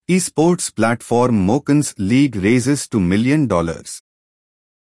eSports platform Mokens League raises $2 million.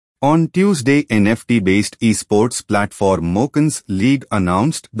 On Tuesday, NFT-based eSports platform Mokens League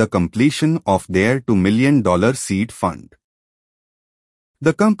announced the completion of their $2 million seed fund.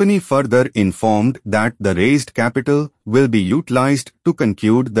 The company further informed that the raised capital will be utilized to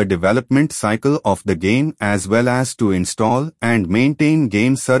conclude the development cycle of the game as well as to install and maintain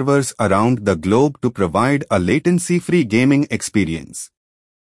game servers around the globe to provide a latency-free gaming experience.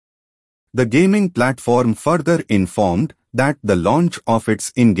 The gaming platform further informed that the launch of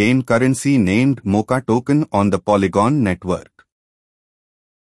its in-game currency named Moka token on the Polygon network.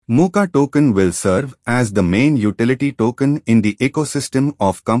 Moka token will serve as the main utility token in the ecosystem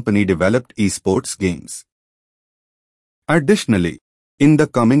of company-developed esports games. Additionally, in the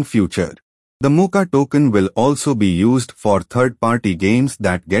coming future, the Moka token will also be used for third-party games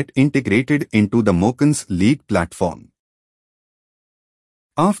that get integrated into the Mokens League platform.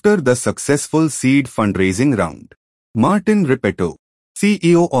 After the successful seed fundraising round, Martin Repetto,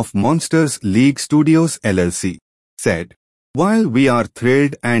 CEO of Mokens League Studios LLC, said, "While we are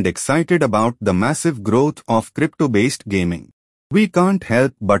thrilled and excited about the massive growth of crypto-based gaming, we can't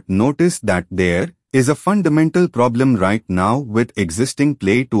help but notice that there is a fundamental problem right now with existing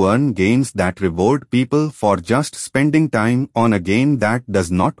play-to-earn games that reward people for just spending time on a game that does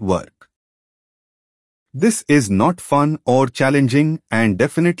not work. This is not fun or challenging and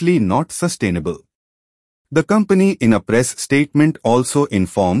definitely not sustainable." The company in a press statement also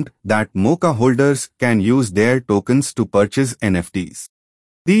informed that Moka holders can use their tokens to purchase NFTs.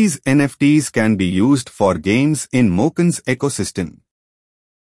 These NFTs can be used for games in Mokens ecosystem.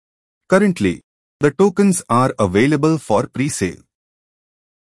 Currently, the tokens are available for pre-sale.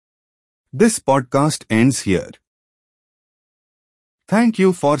 This podcast ends here. Thank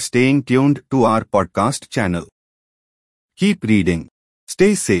you for staying tuned to our podcast channel. Keep reading.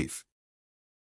 Stay safe.